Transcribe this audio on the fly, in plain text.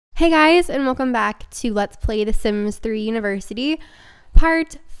Hey guys, and welcome back to Let's Play The Sims 3 University,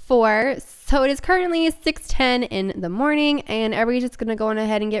 Part 4. So it is currently 6:10 in the morning, and everybody's just going to go on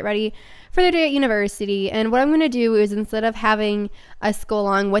ahead and get ready for their day at university. And what I'm going to do is, instead of having us go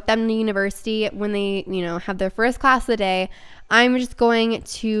along with them to university when they, have their first class of the day, I'm just going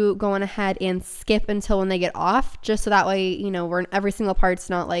to go on ahead and skip until when they get off, just so that way, we're in every single part's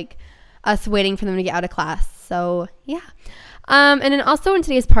not like us waiting for them to get out of class. So, yeah. And then also in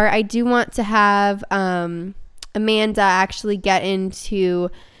today's part, I do want to have Amanda actually get into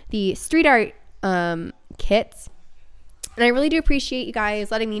the street art kits. And I really do appreciate you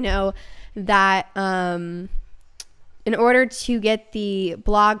guys letting me know that in order to get the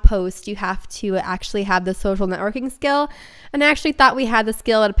blog post, you have to actually have the social networking skill. And I actually thought we had the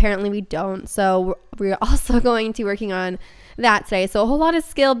skill, but apparently we don't. So we're also going to be working on that today. So a whole lot of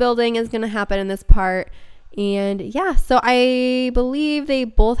skill building is going to happen in this part. And yeah, so I believe they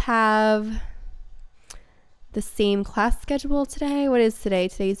both have the same class schedule today. What is today?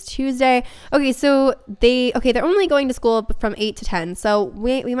 Today's Tuesday. Okay, so they're only going to school from 8 to 10. So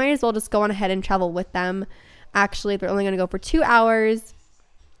we might as well just go on ahead and travel with them. Actually, they're only going to go for 2 hours.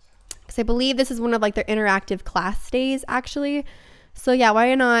 Because I believe this is one of like their interactive class days, actually. So yeah,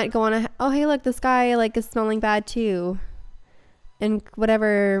 why not go on ahead? Oh, hey, look, this guy like is smelling bad too. And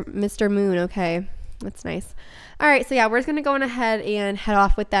whatever, Mr. Moon, okay. That's nice. All right, so yeah, we're just going to go on ahead and head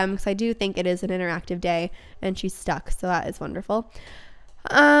off with them because I do think it is an interactive day and she's stuck, so that is wonderful.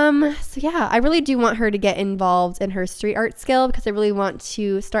 So yeah, I really do want her to get involved in her street art skill because I really want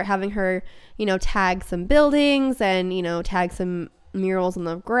to start having her, tag some buildings and, tag some murals on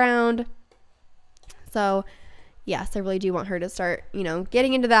the ground. So yes, I really do want her to start,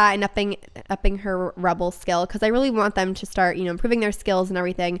 getting into that and upping her rebel skill because I really want them to start, improving their skills and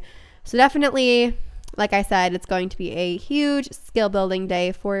everything. So definitely, like I said, it's going to be a huge skill building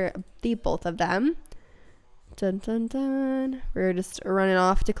day for the both of them. Dun, dun, dun. We're just running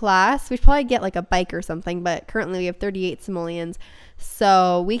off to class. We should probably get like a bike or something, but currently we have 38 simoleons,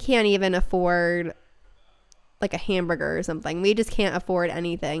 so we can't even afford like a hamburger or something. We just can't afford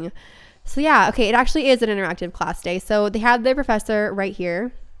anything. So yeah, okay, it actually is an interactive class day. So they have their professor right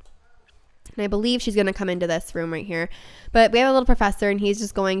here. And I believe she's going to come into this room right here. But we have a little professor, and he's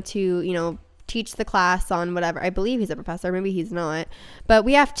just going to, teach the class on whatever. I believe he's a professor. Maybe he's not. But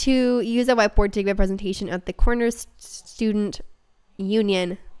we have to use a whiteboard to give a presentation at the Corners Student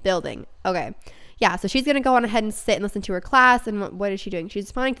Union building. Okay. Yeah, so she's going to go on ahead and sit and listen to her class. And what is she doing? She's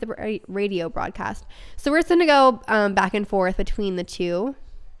responding to the radio broadcast. So we're just going to go back and forth between the two.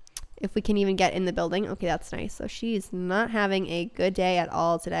 If we can even get in the building. Okay, that's nice. So she's not having a good day at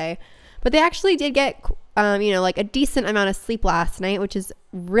all today. But they actually did get, like a decent amount of sleep last night, which is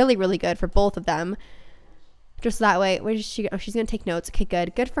really, really good for both of them. Just that way. Where is she? Oh, she's going to take notes. Okay,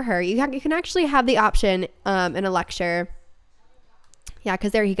 good. Good for her. You can actually have the option in a lecture. Yeah,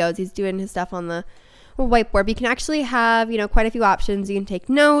 because there he goes. He's doing his stuff on the whiteboard. But you can actually have, quite a few options. You can take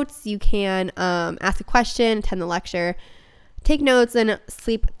notes. You can ask a question, attend the lecture, take notes, and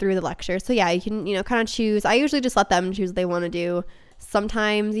sleep through the lecture. So yeah, you can, kind of choose. I usually just let them choose what they want to do.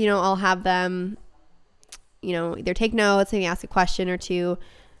 Sometimes, I'll have them, either take notes, maybe ask a question or two.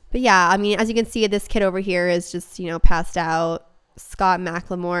 But yeah, I mean, as you can see, this kid over here is just, passed out. Scott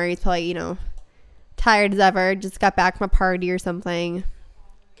McLemore, he's probably, tired as ever. Just got back from a party or something.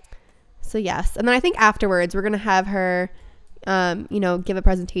 So yes. And then I think afterwards, we're going to have her, give a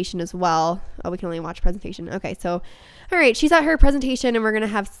presentation as well. Oh, we can only watch a presentation. Okay, so, all right, she's at her presentation, and we're going to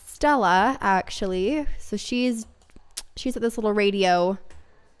have Stella, actually. So she's at this little radio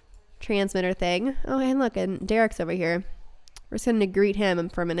transmitter thing. Oh, and look, and Derek's over here. We're just going to greet him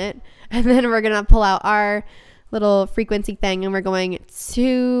for a minute. And then we're going to pull out our little frequency thing, and we're going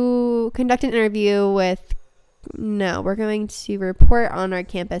to conduct an interview with... No, we're going to report on our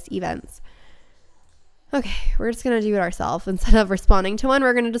campus events. Okay, we're just going to do it ourselves. Instead of responding to one,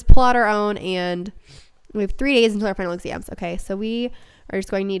 we're going to just pull out our own, and we have 3 days until our final exams. Okay, so we are just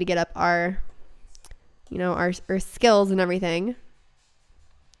going to need to get up our... our skills and everything.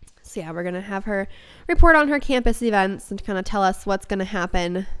 So yeah, we're going to have her report on her campus events and kind of tell us what's going to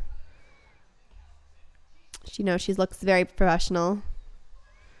happen. She looks very professional.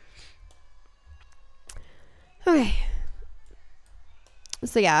 Okay.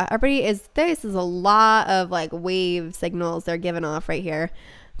 So yeah, this is a lot of like wave signals they're giving off right here.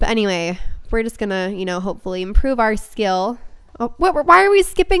 But anyway, we're just going to, hopefully improve our skill. Oh, why are we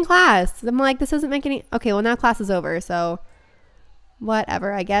skipping class? I'm like, this doesn't make any... Okay, well, now class is over, so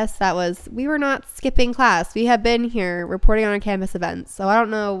whatever. I guess we were not skipping class. We have been here reporting on our campus events, so I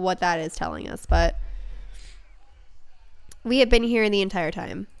don't know what that is telling us, but we have been here the entire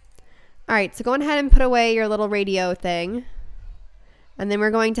time. All right, so go ahead and put away your little radio thing. And then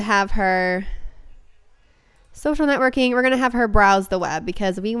we're going to have her social networking. We're going to have her browse the web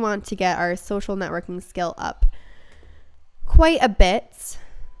because we want to get our social networking skill up quite a bit.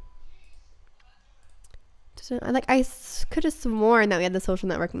 I could have sworn that we had the social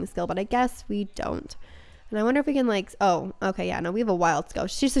networking skill, but I guess we don't. And I wonder if we can oh, okay, yeah, no, we have a while to go.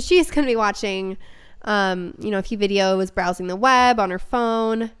 So she's going to be watching, a few videos, browsing the web on her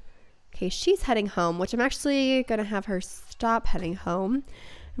phone. Okay, she's heading home, which I'm actually going to have her stop heading home.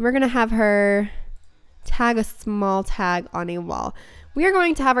 And we're going to have her tag a small tag on a wall. We are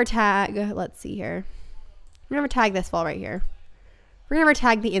going to have her tag, let's see here. We're going to tag this wall right here. We're going to have her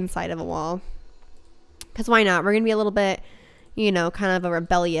tag the inside of a wall. Because why not? We're going to be a little bit, kind of a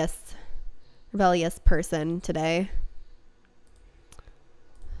rebellious person today.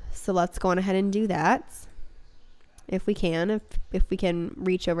 So let's go on ahead and do that. If we can, if we can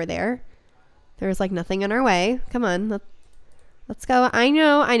reach over there. There's nothing in our way. Come on, let's go. I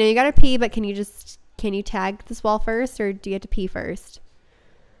know you gotta pee, but can you tag this wall first, or do you have to pee first?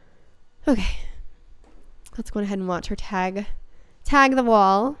 Okay. Let's go ahead and watch her tag the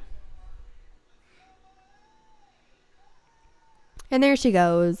wall. And there she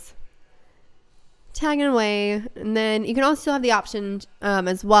goes. Tagging away. And then you can also have the option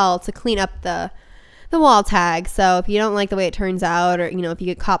as well to clean up the wall tag. So if you don't like the way it turns out, or if you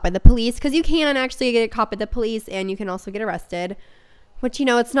get caught by the police, because you can actually get caught by the police and you can also get arrested, which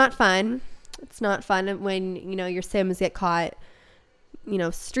it's not fun. It's not fun when your Sims get caught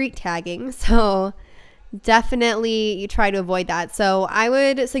street tagging. So definitely you try to avoid that. So I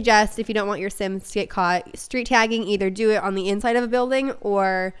would suggest, if you don't want your Sims to get caught street tagging, either do it on the inside of a building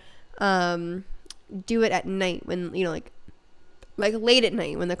or do it at night when like late at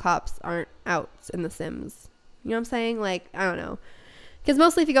night when the cops aren't out in the Sims. You know what I'm saying? I don't know. Because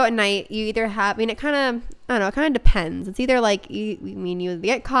mostly if you go at night, you either have, it kind of depends. It's either you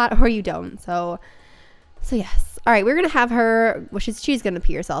get caught or you don't. So yes. All right, we're going to have her, she's going to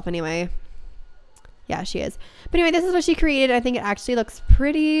pee herself anyway. Yeah, she is. But anyway, this is what she created. I think it actually looks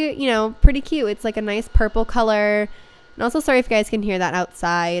pretty, pretty cute. It's a nice purple color. And also, sorry if you guys can hear that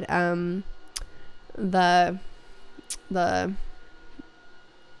outside. The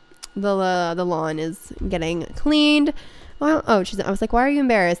lawn is getting cleaned. Well, I was like, why are you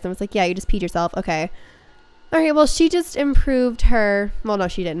embarrassed? And I was like, yeah, you just peed yourself. Okay. All right. Well, she just improved her, well, no,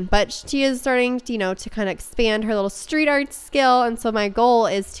 she didn't, but she is starting to, to kind of expand her little street art skill. And so my goal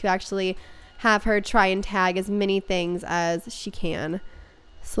is to actually have her try and tag as many things as she can.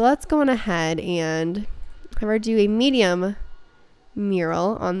 So let's go on ahead and have her do a medium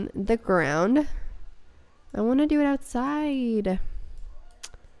mural on the ground. I want to do it outside.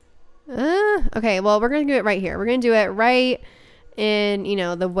 Okay, well, we're going to do it right here. We're going to do it right in,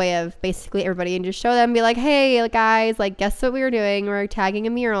 the way of basically everybody, and just show them, be like, hey, guys, guess what we were doing? We're tagging a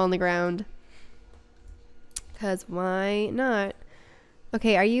mural on the ground. Because why not?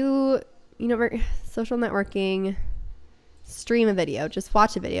 Okay, are you, social networking, stream a video, just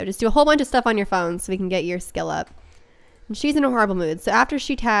watch a video, just do a whole bunch of stuff on your phone so we can get your skill up. And she's in a horrible mood. So after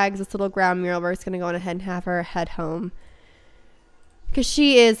she tags this little ground mural, we're just going to go on ahead and have her head home. Because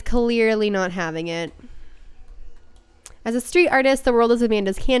she is clearly not having it. As a street artist, the world is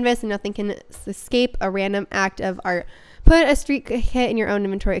Amanda's canvas and nothing can escape a random act of art. Put a street kit in your own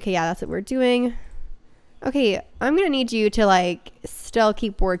inventory. Okay, yeah, that's what we're doing. Okay, I'm going to need you to still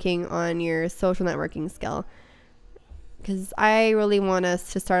keep working on your social networking skill. Because I really want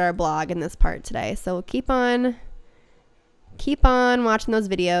us to start our blog in this part today. So keep on watching those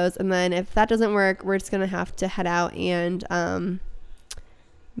videos. And then if that doesn't work, we're just going to have to head out and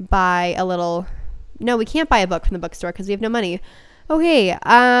buy a little, no, we can't buy a book from the bookstore because we have no money. Okay,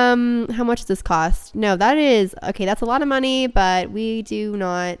 how much does this cost? No, that's a lot of money, but we do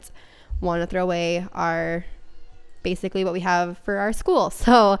not want to throw away basically what we have for our school.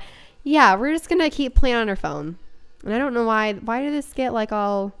 So yeah, we're just gonna keep playing on our phone. And I don't know why did this get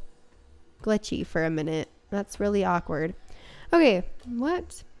all glitchy for a minute? That's really awkward. Okay,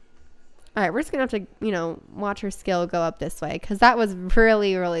 what? All right, we're just going to have to, watch her skill go up this way because that was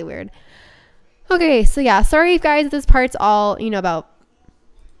really, really weird. Okay, so yeah, sorry guys, this part's all, about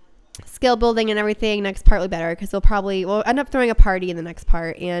skill building and everything. Next part will be better because we'll end up throwing a party in the next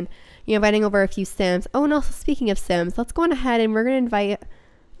part and, inviting over a few Sims. Oh, and also speaking of Sims, let's go on ahead and we're going to invite,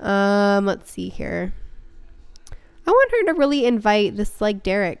 let's see here. I want her to really invite this,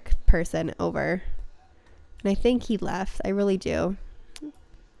 Derek person over. And I think he left. I really do.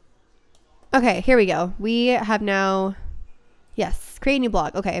 Okay, here we go. We have now, yes, create a new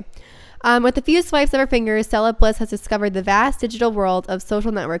blog. Okay. With a few swipes of her fingers, Stella Bliss has discovered the vast digital world of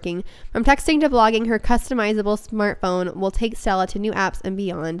social networking. From texting to blogging, her customizable smartphone will take Stella to new apps and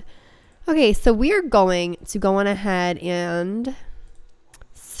beyond. Okay, so we're going to go on ahead and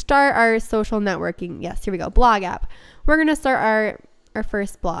start our social networking. Yes, here we go. Blog app. We're going to start our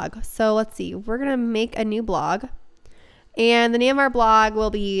first blog. So let's see. We're going to make a new blog. And the name of our blog will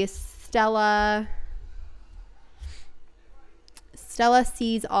be Stella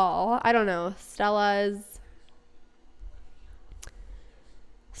Sees All. I don't know. Stella's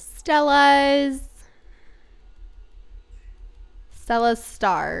Star.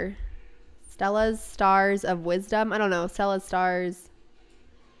 Stella's Stars of Wisdom. I don't know. Stella's Stars.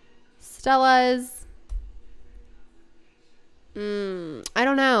 I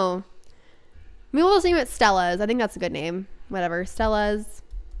don't know. Maybe we'll just name it Stella's. I think that's a good name. Whatever. Stella.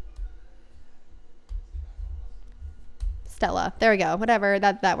 There we go. Whatever.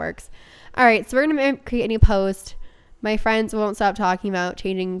 That works. All right. So we're going to create a new post. My friends won't stop talking about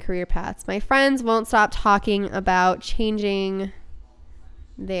changing career paths. My friends won't stop talking about changing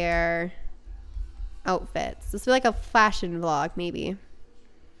their outfits. This will be like a fashion vlog, maybe.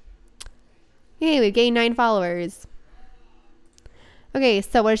 Yay, we've gained 9 followers. Okay,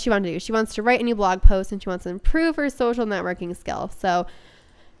 so what does she want to do? She wants to write a new blog post and she wants to improve her social networking skill. So,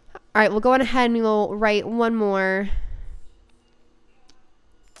 all right, we'll go on ahead and we will write one more.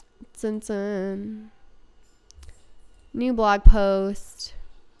 New blog post.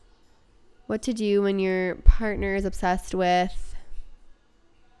 What to do when your partner is obsessed with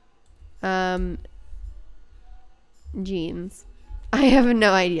jeans. I have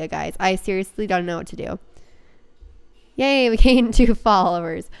no idea, guys. I seriously don't know what to do. Yay, we gained 2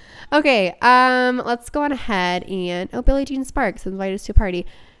 followers. Okay, let's go on ahead and Billie Jean Sparks invited us to a party.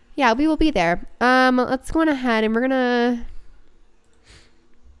 Yeah, we will be there. Let's go on ahead and we're gonna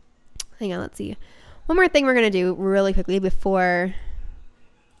hang on, let's see. One more thing we're gonna do really quickly before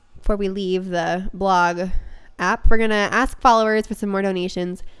we leave the blog app. We're gonna ask followers for some more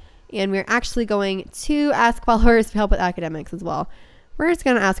donations. And we're actually going to ask followers to help with academics as well. We're just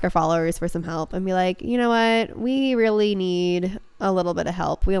going to ask our followers for some help and be like, you know what? We really need a little bit of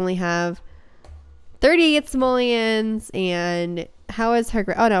help. We only have 38 simoleons. And how is her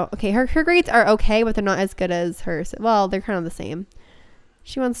grade? Oh, no. Okay. Her grades are okay, but they're not as good as hers. Well, they're kind of the same.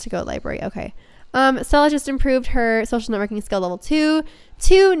 She wants to go to library. Okay. Stella just improved her social networking skill level 2.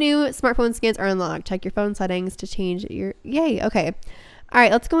 2 new smartphone skins are unlocked. Check your phone settings to change your... Yay. Okay. All right,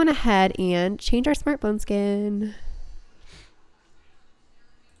 let's go on ahead and change our smartphone skin.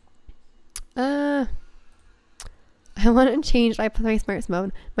 I want to change. I put my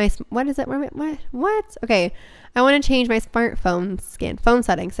smartphone. What is it? What? Okay, I want to change my smartphone skin. Phone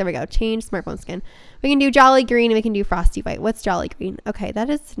settings. There we go. Change smartphone skin. We can do Jolly Green and we can do Frosty White. What's Jolly Green? Okay, that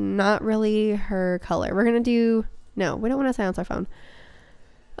is not really her color. We're gonna do. No, we don't want to silence our phone.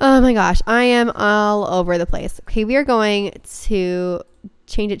 Oh my gosh, I am all over the place. Okay, we are going to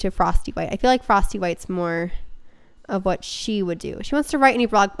change it to Frosty White. I feel like Frosty White's more of what she would do. She wants to write a new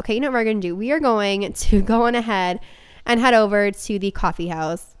blog. Okay, you know what we're going to do? We are going to go on ahead and head over to the coffee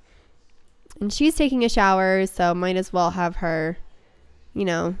house. And she's taking a shower, so might as well have her, you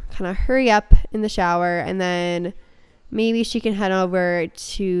know, kind of hurry up in the shower. And then maybe she can head over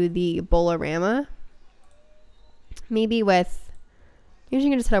to the Bolorama. Maybe she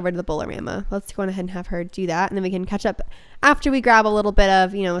can just head over to the Bolorama. Let's go on ahead and have her do that. And then we can catch up after we grab a little bit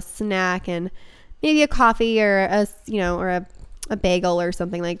of, you know, a snack and maybe a coffee or a bagel or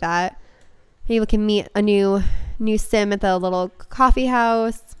something like that. Maybe we can meet a new sim at the little coffee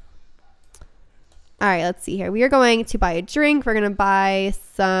house. All right, let's see here. We are going to buy a drink. We're going to buy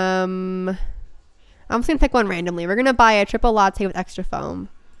some... I'm just going to pick one randomly. We're going to buy a triple latte with extra foam.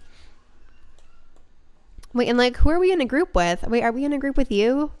 Wait, and like, who are we in a group with? Wait, are we in a group with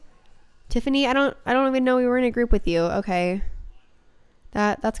you? Tiffany? I don't even know we were in a group with you. Okay.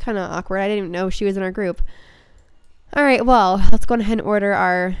 That's kind of awkward. I didn't even know she was in our group. All right, well, let's go ahead and order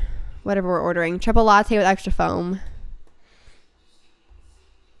our, whatever we're ordering. Triple latte with extra foam.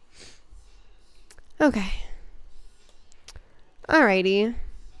 Okay. Alrighty.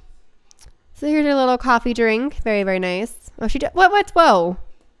 So here's your little coffee drink. Very, very nice. Oh, she did. What? Whoa.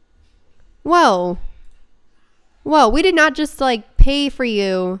 Whoa. Whoa, we did not just like pay for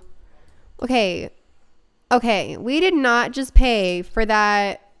you. Okay. We did not just pay for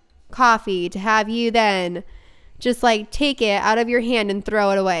that coffee to have you then just like take it out of your hand and throw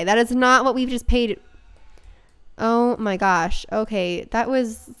it away. That is not what we've just paid. Oh my gosh. Okay, that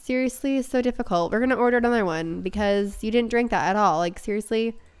was seriously so difficult. We're going to order another one because you didn't drink that at all. Like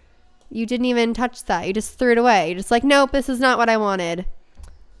seriously, you didn't even touch that. You just threw it away. You're just like, nope, this is not what I wanted.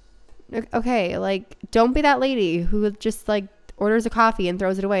 Okay, like, don't be that lady who just, like, orders a coffee and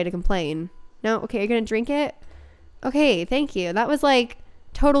throws it away to complain. No? Okay, you're gonna drink it? Okay, thank you. That was, like,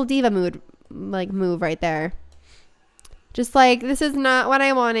 total diva mood, like, move right there. Just like, this is not what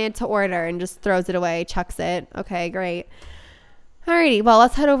I wanted to order, and just throws it away, chucks it. Okay, great. Alrighty, well,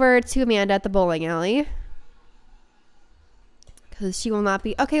 let's head over to Amanda at the bowling alley. Because she will not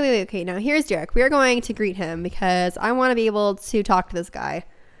be... Okay, wait, okay. Now, here's Derek. We are going to greet him because I want to be able to talk to this guy.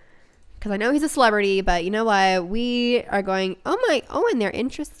 Because I know he's a celebrity, but you know what? We are going... Oh, and they're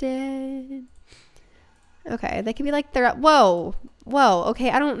interested. Okay, they could be like... Whoa.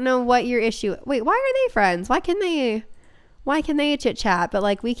 Okay, I don't know what your issue... Wait, why are they friends? Why can they chit-chat, but,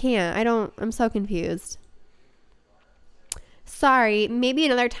 like, we can't? I'm so confused. Sorry, maybe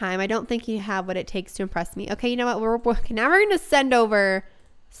another time. I don't think you have what it takes to impress me. Okay, you know what? Now we're going to send over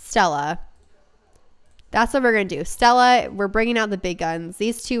Stella. That's what we're going to do. Stella, we're bringing out the big guns.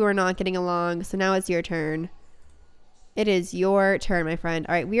 These two are not getting along, so now it's your turn. It is your turn, my friend.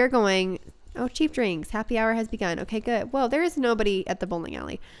 All right, we are going... Oh, cheap drinks. Happy hour has begun. Okay, good. Well, there is nobody at the bowling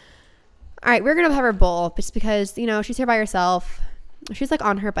alley. All right, we're going to have her bowl just because, you know, she's here by herself. She's, like,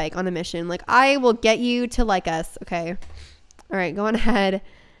 on her bike on a mission. Like, I will get you to like us, okay? All right, go on ahead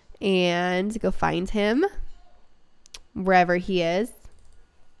and go find him wherever he is.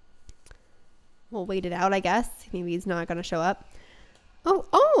 We'll wait it out, I guess. Maybe he's not going to show up.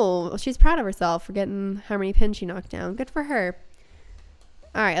 Oh, she's proud of herself for getting how many pins she knocked down. Good for her.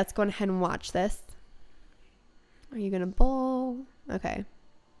 All right, let's go ahead and watch this. Are you going to bowl? Okay.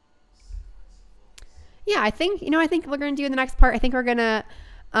 Yeah, I think we're going to do in the next part. I think we're going to,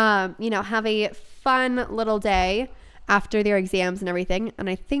 have a fun little day after their exams and everything. And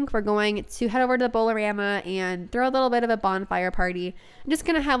I think we're going to head over to the Bowl-O-Rama and throw a little bit of a bonfire party. I'm just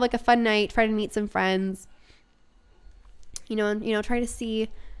going to have like a fun night, try to meet some friends, and try to see,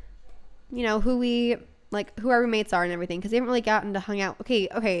 who our roommates are and everything. Because they haven't really gotten to hang out.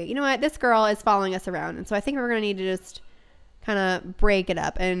 Okay, you know what? This girl is following us around. And so I think we're going to need to just kind of break it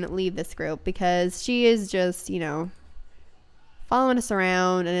up and leave this group because she is just, following us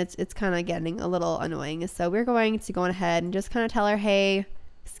around, and it's kind of getting a little annoying. So we're going to go ahead and just kind of tell her, hey,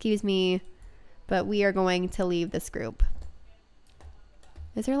 excuse me, but we are going to leave this group.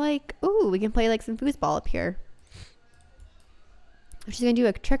 Is there like, ooh, we can play like some foosball up here. If she's gonna do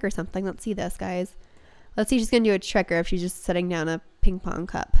a trick or something, let's see this, guys. Let's see if she's gonna do a trick or if she's just setting down a ping pong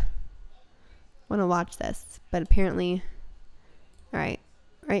cup. I want to watch this, but apparently, all right.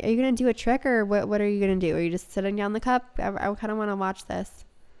 Are you going to do a trick or what are you going to do? Are you just sitting down the cup? I kind of want to watch this.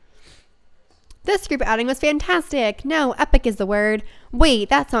 This group outing was fantastic. No, epic is the word. Wait,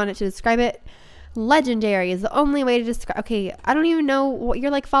 that's not it to describe it. Legendary is the only way to describe. Okay, I don't even know what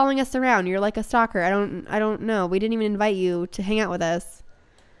you're like following us around. You're like a stalker. I don't know. We didn't even invite you to hang out with us.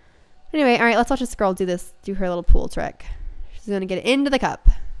 Anyway, all right, let's watch this girl do her little pool trick. She's going to get into the cup.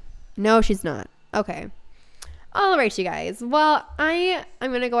 No, she's not. Okay. All right, you guys. Well, I'm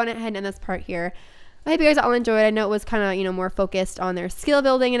going to go on ahead and end this part here. I hope you guys all enjoyed. I know it was kind of, more focused on their skill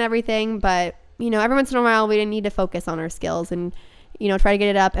building and everything, but, every once in a while we didn't need to focus on our skills and, try to get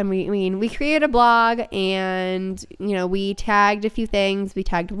it up. And we created a blog and, we tagged a few things. We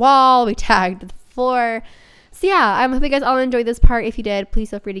tagged wall, we tagged the floor. So yeah, I hope you guys all enjoyed this part. If you did,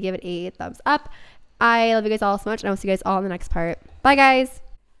 please feel free to give it a thumbs up. I love you guys all so much, and I will see you guys all in the next part. Bye, guys.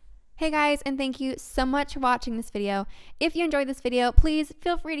 Hey guys, and thank you so much for watching this video. If you enjoyed this video, please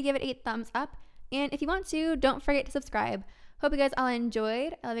feel free to give it a thumbs up. And if you want to, don't forget to subscribe. Hope you guys all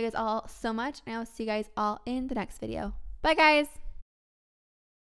enjoyed. I love you guys all so much, and I will see you guys all in the next video. Bye guys.